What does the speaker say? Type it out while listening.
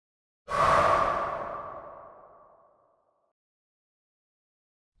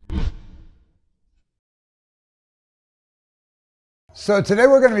So today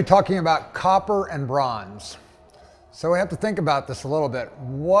we're going to be talking about copper and bronze. So we have to think about this a little bit.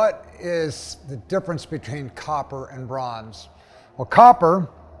 What is the difference between copper and bronze? Well, copper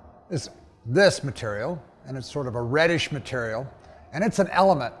is this material, and it's sort of a reddish material, and it's an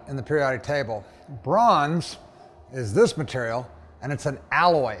element in the periodic table. Bronze is this material, and it's an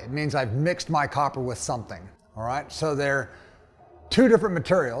alloy. It means I've mixed my copper with something. All right, so they're two different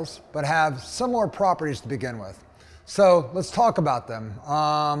materials, but have similar properties to begin with. So let's talk about them.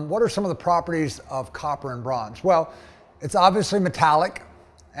 What are some of the properties of copper and bronze? Well, it's obviously metallic,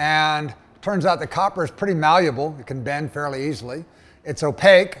 and it turns out that copper is pretty malleable. It can bend fairly easily. It's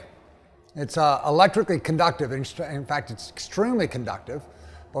opaque. It's electrically conductive. In fact, it's extremely conductive,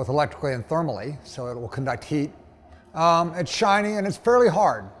 both electrically and thermally, so it will conduct heat. It's shiny and it's fairly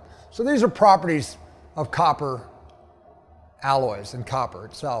hard. So these are properties of copper alloys and copper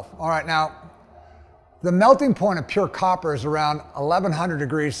itself. All right, now, the melting point of pure copper is around 1100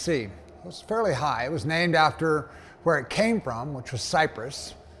 degrees C. It's fairly high. It was named after where it came from, which was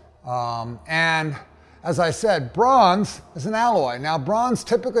Cyprus. And as I said, bronze is an alloy. Now, bronze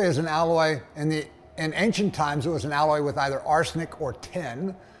typically is an alloy in ancient times. It was an alloy with either arsenic or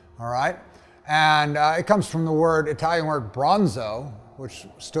tin. All right, and it comes from the Italian word bronzo, which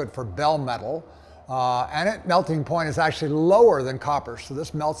stood for bell metal. And its melting point is actually lower than copper. So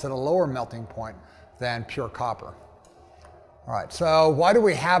this melts at a lower melting point than pure copper. All right, so why do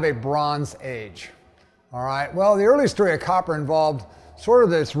we have a Bronze Age? All right, well, the early story of copper involved sort of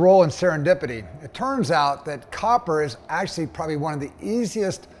this role in serendipity. It turns out that copper is actually probably one of the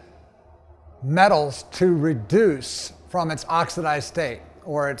easiest metals to reduce from its oxidized state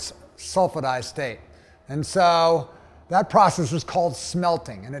or its sulfidized state. And so that process was called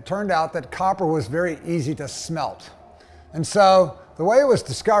smelting, and it turned out that copper was very easy to smelt. And so the way it was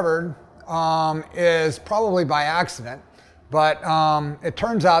discovered is probably by accident, but it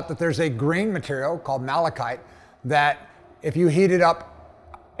turns out that there's a green material called malachite that if you heat it up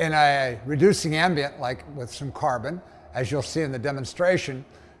in a reducing ambient, like with some carbon, as you'll see in the demonstration,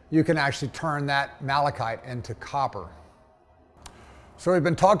 you can actually turn that malachite into copper. So we've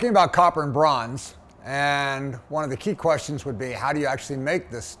been talking about copper and bronze, and one of the key questions would be, how do you actually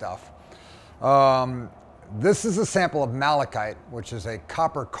make this stuff? This is a sample of malachite, which is a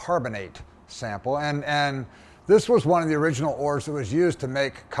copper carbonate sample, and this was one of the original ores that was used to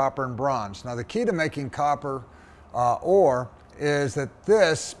make copper and bronze. Now, the key to making copper ore is that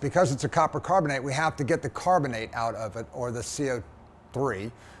this, because it's a copper carbonate, we have to get the carbonate out of it, or the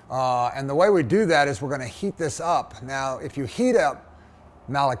CO3. And the way we do that is we're going to heat this up. Now, if you heat up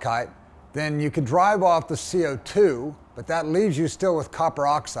malachite, then you can drive off the CO2, but that leaves you still with copper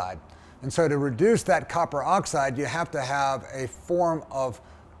oxide. And so to reduce that copper oxide, you have to have a form of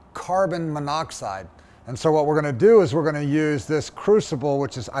carbon monoxide. And so what we're going to do is we're going to use this crucible,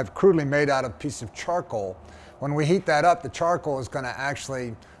 which is I've crudely made out of a piece of charcoal. When we heat that up, the charcoal is going to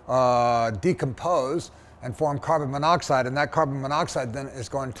actually decompose and form carbon monoxide, and that carbon monoxide then is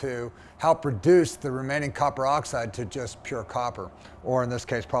going to help reduce the remaining copper oxide to just pure copper, or in this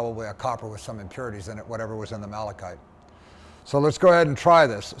case probably a copper with some impurities in it, whatever was in the malachite. So let's go ahead and try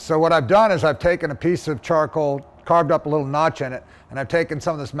this. So what I've done is I've taken a piece of charcoal, carved up a little notch in it, and I've taken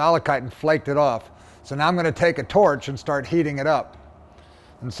some of this malachite and flaked it off. So now I'm going to take a torch and start heating it up.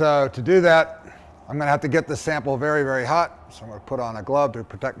 And so to do that, I'm going to have to get this sample very, very hot. So I'm going to put on a glove to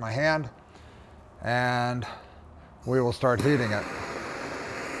protect my hand, and we will start heating it.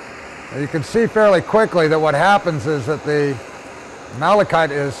 Now you can see fairly quickly that what happens is that the malachite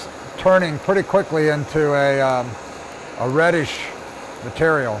is turning pretty quickly into a reddish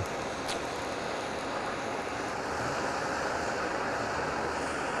material.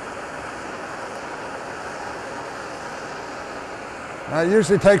 Now it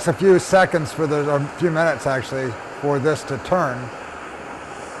usually takes a few seconds or a few minutes actually for this to turn.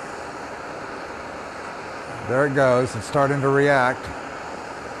 There it goes, it's starting to react.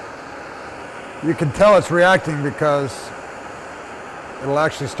 You can tell it's reacting because it'll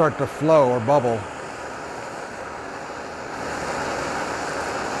actually start to flow or bubble.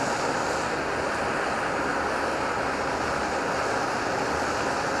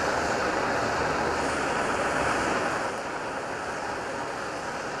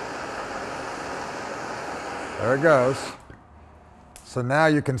 There it goes. So now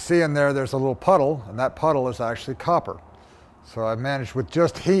you can see in there's a little puddle, and that puddle is actually copper. So I've managed with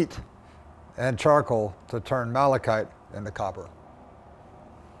just heat and charcoal to turn malachite into copper.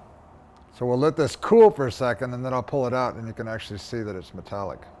 So we'll let this cool for a second, and then I'll pull it out, and you can actually see that it's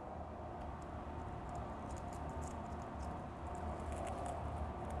metallic.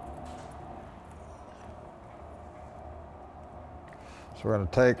 So we're going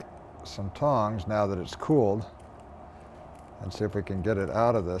to take some tongs now that it's cooled and see if we can get it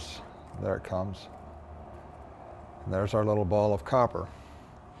out of this. There it comes. And there's our little ball of copper.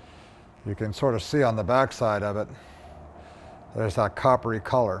 You can sort of see on the back side of it, there's that coppery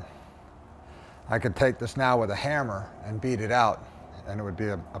color. I could take this now with a hammer and beat it out, and it would be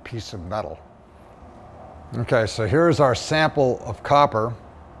a piece of metal. Okay, so here's our sample of copper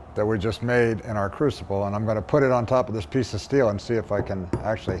that we just made in our crucible, and I'm going to put it on top of this piece of steel and see if I can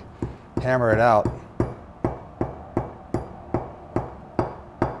actually hammer it out.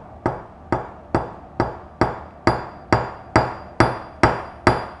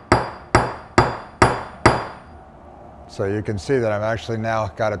 So you can see that I've actually now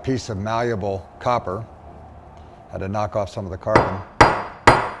got a piece of malleable copper. Had to knock off some of the carbon.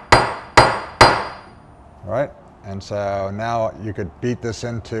 All right, and so now you could beat this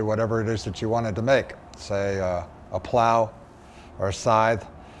into whatever it is that you wanted to make. Say a plow or a scythe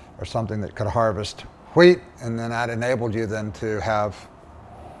or something that could harvest wheat, and then that enabled you then to have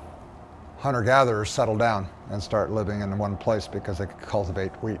hunter-gatherers settle down and start living in one place because they could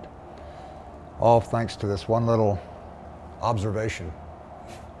cultivate wheat. All thanks to this one little observation.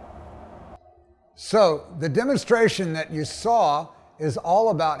 So the demonstration that you saw is all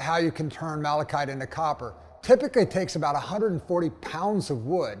about how you can turn malachite into copper. Typically it takes about 140 pounds of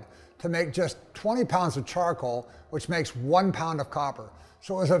wood to make just 20 pounds of charcoal, which makes 1 pound of copper.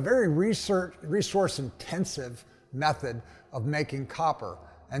 So it was a very resource intensive method of making copper.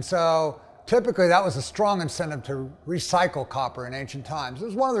 And so typically that was a strong incentive to recycle copper in ancient times. It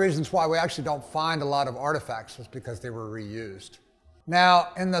was one of the reasons why we actually don't find a lot of artifacts, was because they were reused. Now,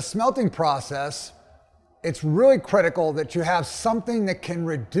 in the smelting process, it's really critical that you have something that can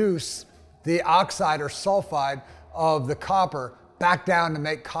reduce the oxide or sulfide of the copper back down to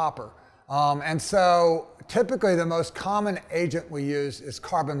make copper. And so typically the most common agent we use is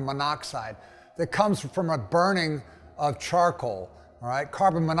carbon monoxide that comes from a burning of charcoal. All right,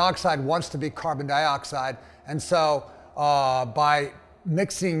 carbon monoxide wants to be carbon dioxide, and so by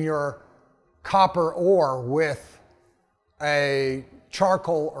mixing your copper ore with a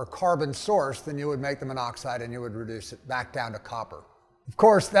charcoal or carbon source, then you would make the monoxide and you would reduce it back down to copper. Of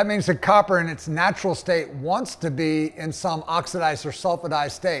course, that means that copper in its natural state wants to be in some oxidized or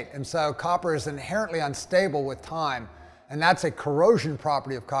sulfidized state, and so copper is inherently unstable with time, and that's a corrosion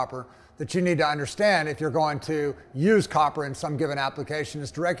property of copper that you need to understand if you're going to use copper in some given application, is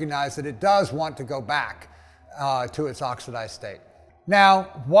to recognize that it does want to go back to its oxidized state. Now,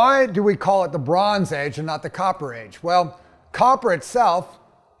 why do we call it the Bronze Age and not the Copper Age? Well, copper itself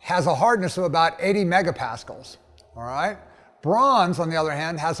has a hardness of about 80 megapascals, all right? Bronze, on the other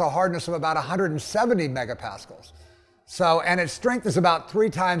hand, has a hardness of about 170 megapascals. So, and its strength is about 3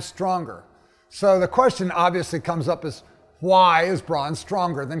 times stronger. So the question obviously comes up is, why is bronze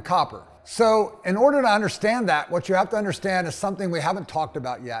stronger than copper? So in order to understand that, what you have to understand is something we haven't talked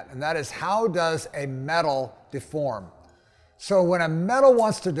about yet, and that is, how does a metal deform? So when a metal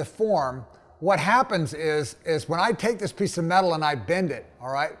wants to deform, what happens is when I take this piece of metal and I bend it,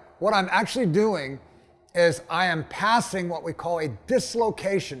 all right, what I'm actually doing is I am passing what we call a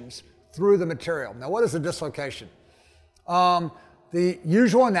dislocations through the material. Now, what is a dislocation? The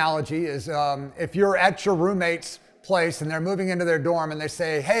usual analogy is if you're at your roommate's place and they're moving into their dorm and they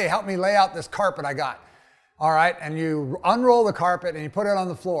say, hey, help me lay out this carpet I got. All right, and you unroll the carpet and you put it on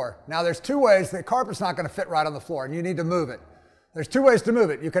the floor. Now there's 2 ways. The carpet's not going to fit right on the floor and you need to move it. There's 2 ways to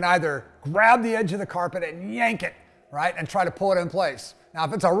move it. You can either grab the edge of the carpet and yank it, right, and try to pull it in place. Now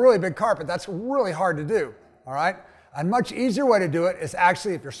if it's a really big carpet, that's really hard to do, all right? A much easier way to do it is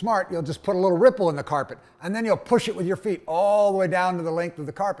actually, if you're smart, you'll just put a little ripple in the carpet and then you'll push it with your feet all the way down to the length of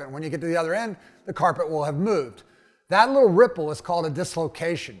the carpet. And when you get to the other end, the carpet will have moved. That little ripple is called a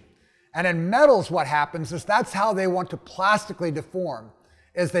dislocation. And in metals, what happens is that's how they want to plastically deform,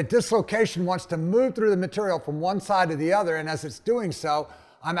 is that dislocation wants to move through the material from one side to the other, and as it's doing so,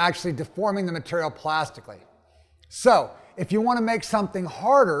 I'm actually deforming the material plastically. So, if you want to make something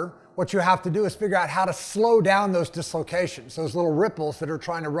harder, what you have to do is figure out how to slow down those dislocations, those little ripples that are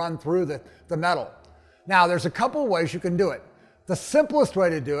trying to run through the metal. Now, there's a couple of ways you can do it. The simplest way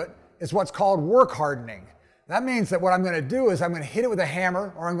to do it is what's called work hardening. That means that what I'm going to do is I'm going to hit it with a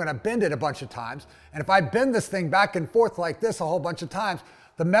hammer, or I'm going to bend it a bunch of times. And if I bend this thing back and forth like this a whole bunch of times,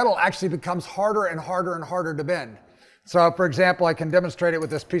 the metal actually becomes harder and harder and harder to bend. So for example, I can demonstrate it with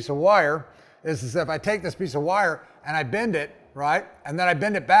this piece of wire. Is if I take this piece of wire and I bend it, right? And then I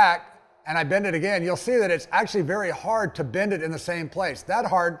bend it back and I bend it again, you'll see that it's actually very hard to bend it in the same place.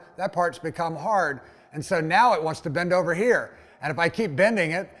 That part's become hard. And so now it wants to bend over here. And if I keep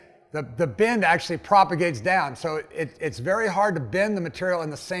bending it, the bend actually propagates down. So it's very hard to bend the material in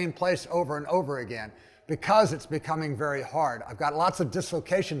the same place over and over again because it's becoming very hard. I've got lots of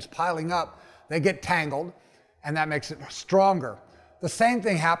dislocations piling up. They get tangled, and that makes it stronger. The same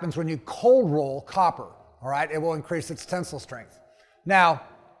thing happens when you cold roll copper, all right? It will increase its tensile strength. Now,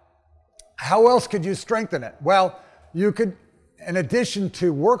 how else could you strengthen it? Well, you could, in addition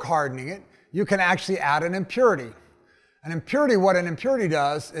to work hardening it, you can actually add an impurity. An impurity, what an impurity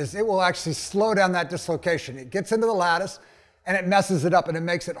does is it will actually slow down that dislocation. It gets into the lattice and it messes it up, and it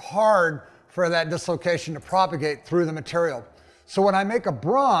makes it hard for that dislocation to propagate through the material. So when I make a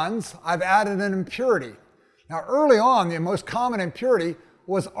bronze, I've added an impurity. Now early on, the most common impurity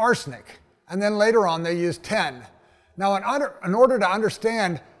was arsenic, and then later on they used tin. Now in order to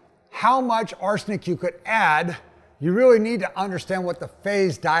understand how much arsenic you could add, you really need to understand what the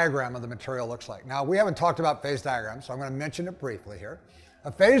phase diagram of the material looks like. Now, we haven't talked about phase diagrams, so I'm going to mention it briefly here.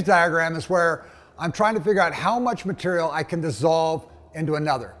 A phase diagram is where I'm trying to figure out how much material I can dissolve into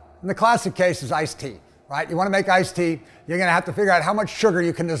another. And the classic case is iced tea, right? You want to make iced tea, you're going to have to figure out how much sugar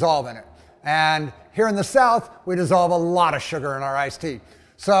you can dissolve in it. And here in the South, we dissolve a lot of sugar in our iced tea.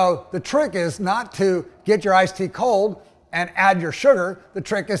 So the trick is not to get your iced tea cold and add your sugar. The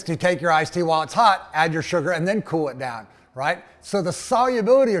trick is to take your iced tea while it's hot, add your sugar, and then cool it down, right? So the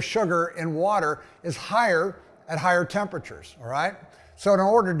solubility of sugar in water is higher at higher temperatures, all right? So in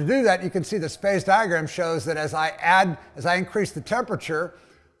order to do that, you can see this phase diagram shows that as I increase the temperature,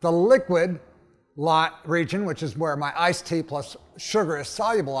 the liquid region, which is where my iced tea plus sugar is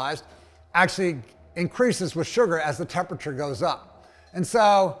solubilized, actually increases with sugar as the temperature goes up. And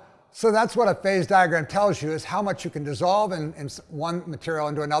so that's what a phase diagram tells you, is how much you can dissolve in one material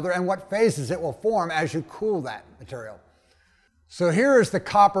into another and what phases it will form as you cool that material. So here is the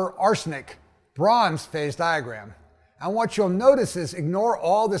copper arsenic bronze phase diagram. And what you'll notice is, ignore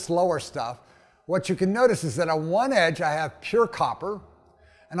all this lower stuff. What you can notice is that on one edge I have pure copper,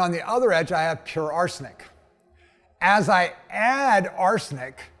 and on the other edge I have pure arsenic. As I add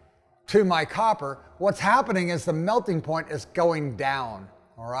arsenic to my copper, what's happening is the melting point is going down.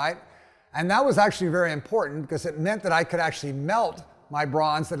 All right? And that was actually very important because it meant that I could actually melt my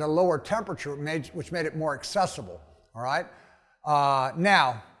bronze at a lower temperature, which made it more accessible. All right?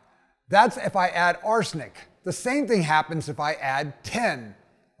 Now, that's if I add arsenic. The same thing happens if I add tin.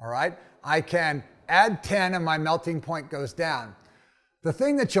 All right? I can add tin and my melting point goes down. The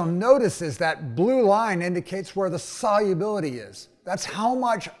thing that you'll notice is that blue line indicates where the solubility is. That's how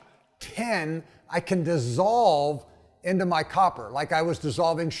much tin I can dissolve into my copper, like I was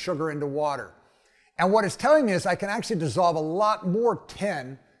dissolving sugar into water. And what it's telling me is I can actually dissolve a lot more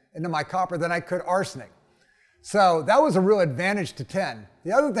tin into my copper than I could arsenic. So that was a real advantage to tin.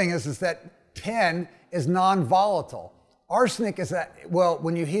 The other thing is that tin is non-volatile. Arsenic is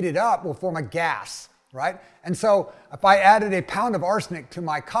when you heat it up, will form a gas, right? And so if I added a pound of arsenic to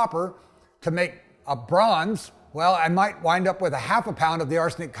my copper to make a bronze, well, I might wind up with a half a pound of the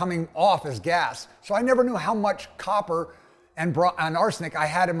arsenic coming off as gas. So I never knew how much copper and arsenic I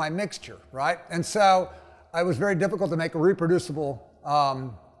had in my mixture, right? And so it was very difficult to make a reproducible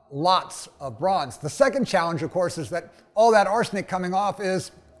lots of bronze. The second challenge, of course, is that all that arsenic coming off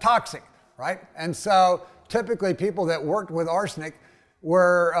is toxic, right? And so typically people that worked with arsenic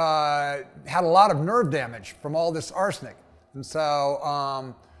had a lot of nerve damage from all this arsenic. And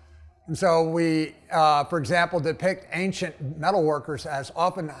so we, for example, depict ancient metal workers as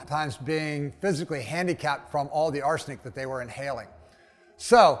oftentimes being physically handicapped from all the arsenic that they were inhaling.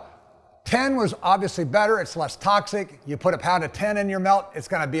 So tin was obviously better. It's less toxic. You put a pound of tin in your melt, it's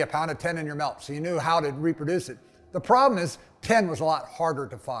going to be a pound of tin in your melt. So you knew how to reproduce it. The problem is tin was a lot harder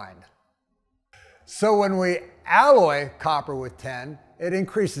to find. So when we alloy copper with tin, it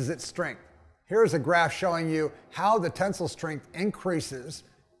increases its strength. Here's a graph showing you how the tensile strength increases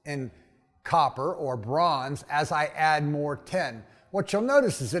in copper or bronze as I add more tin. What you'll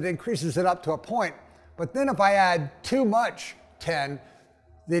notice is it increases it up to a point, but then if I add too much tin,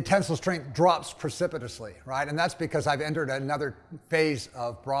 the tensile strength drops precipitously, right? And that's because I've entered another phase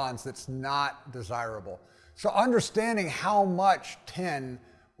of bronze that's not desirable. So understanding how much tin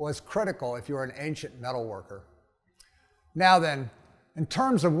was critical if you were an ancient metal worker. Now then, in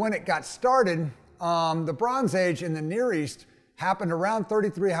terms of when it got started, the Bronze Age in the Near East happened around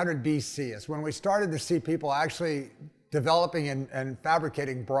 3300 BC. Is when we started to see people actually developing and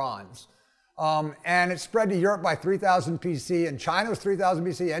fabricating bronze. And it spread to Europe by 3000 BC, and China was 3000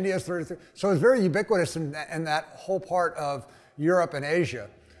 BC, India was 33. So it was very ubiquitous in that whole part of Europe and Asia.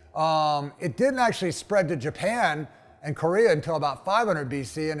 It didn't actually spread to Japan and Korea until about 500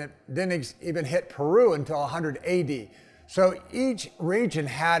 BC, and it didn't even hit Peru until 100 AD. So each region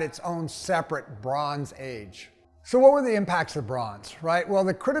had its own separate Bronze Age. So what were the impacts of bronze, right? Well,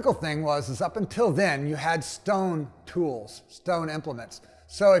 the critical thing is up until then, you had stone tools, stone implements.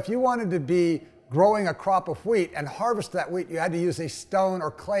 So if you wanted to be growing a crop of wheat and harvest that wheat, you had to use a stone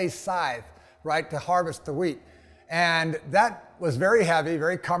or clay scythe, right, to harvest the wheat. And that was very heavy,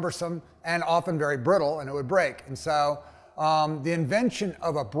 very cumbersome, and often very brittle, and it would break. And so the invention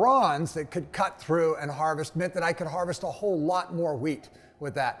of a bronze that could cut through and harvest meant that I could harvest a whole lot more wheat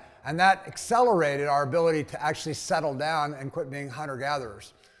with that. And that accelerated our ability to actually settle down and quit being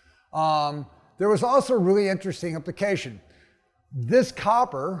hunter-gatherers. There was also a really interesting implication. This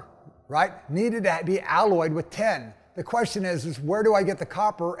copper, right, needed to be alloyed with tin. The question is where do I get the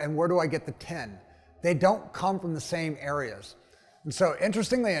copper and where do I get the tin? They don't come from the same areas. And so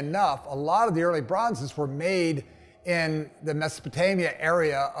interestingly enough, a lot of the early bronzes were made in the Mesopotamia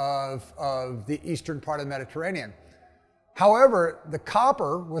area of the eastern part of the Mediterranean. However, the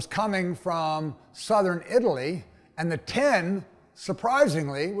copper was coming from southern Italy, and the tin,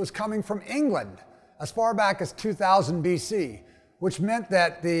 surprisingly, was coming from England as far back as 2000 BC, which meant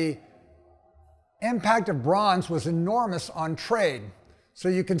that the impact of bronze was enormous on trade. So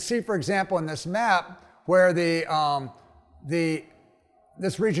you can see, for example, in this map where this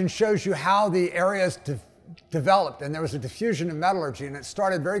region shows you how the areas developed, and there was a diffusion of metallurgy, and it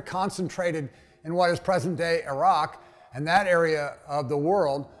started very concentrated in what is present-day Iraq and that area of the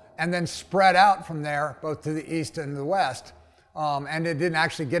world, and then spread out from there both to the east and the west. And it didn't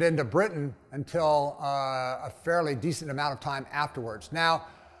actually get into Britain until a fairly decent amount of time afterwards. Now,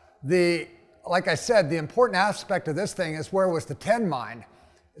 like I said, the important aspect of this thing is where was the tin mine.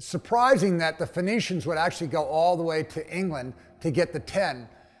 It's surprising that the Phoenicians would actually go all the way to England to get the tin.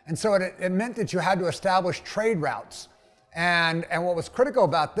 And so it meant that you had to establish trade routes. And what was critical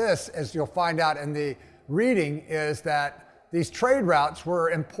about this, as you'll find out in the reading, is that these trade routes were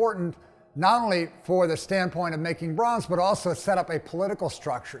important not only for the standpoint of making bronze, but also set up a political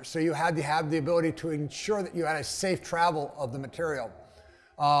structure. So you had to have the ability to ensure that you had a safe travel of the material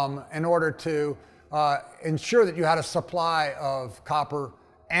in order to ensure that you had a supply of copper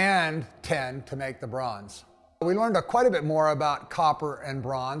and tin to make the bronze. We learned quite a bit more about copper and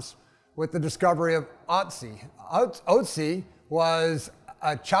bronze with the discovery of Otzi. Otzi was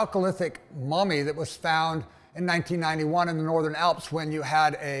a Chalcolithic mummy that was found in 1991 in the Northern Alps when you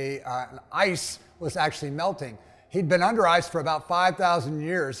had an ice was actually melting. He'd been under ice for about 5,000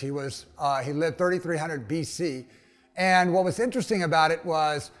 years. He lived 3300 BC. And what was interesting about it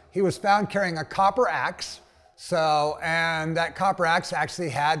was he was found carrying a copper axe. And that copper axe actually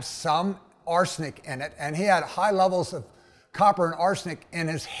had some arsenic in it, and he had high levels of copper and arsenic in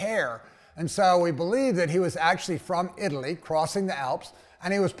his hair. And so we believe that he was actually from Italy, crossing the Alps,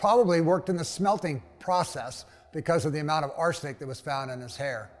 and he was probably worked in the smelting process because of the amount of arsenic that was found in his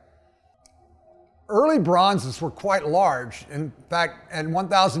hair. Early bronzes were quite large. In fact, in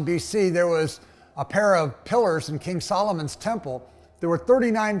 1000 BC, there was a pair of pillars in King Solomon's temple that were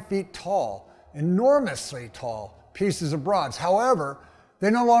 39 feet tall, enormously tall pieces of bronze. However, they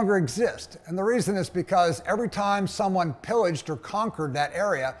no longer exist. And the reason is because every time someone pillaged or conquered that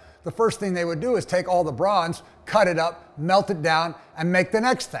area, the first thing they would do is take all the bronze, cut it up, melt it down, and make the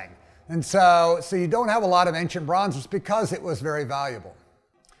next thing. And so you don't have a lot of ancient bronzes because it was very valuable.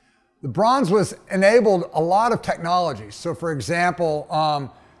 The bronze enabled a lot of technologies. So for example,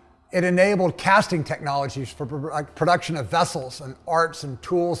 it enabled casting technologies for production of vessels and arts and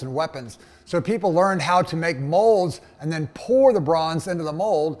tools and weapons. So people learned how to make molds and then pour the bronze into the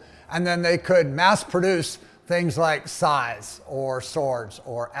mold, and then they could mass produce things like scythes or swords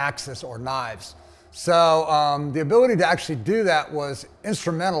or axes or knives. So the ability to actually do that was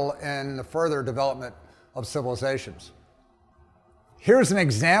instrumental in the further development of civilizations. Here's an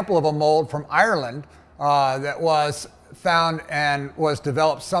example of a mold from Ireland that was found and was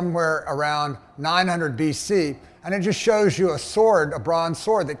developed somewhere around 900 BC. And it just shows you a sword, a bronze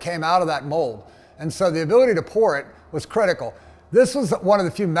sword that came out of that mold. And so the ability to pour it was critical. This was one of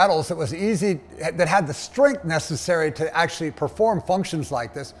the few metals that was easy, that had the strength necessary to actually perform functions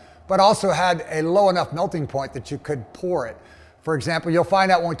like this, but also had a low enough melting point that you could pour it. For example, you'll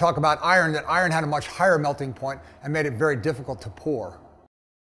find out when we talk about iron that iron had a much higher melting point and made it very difficult to pour.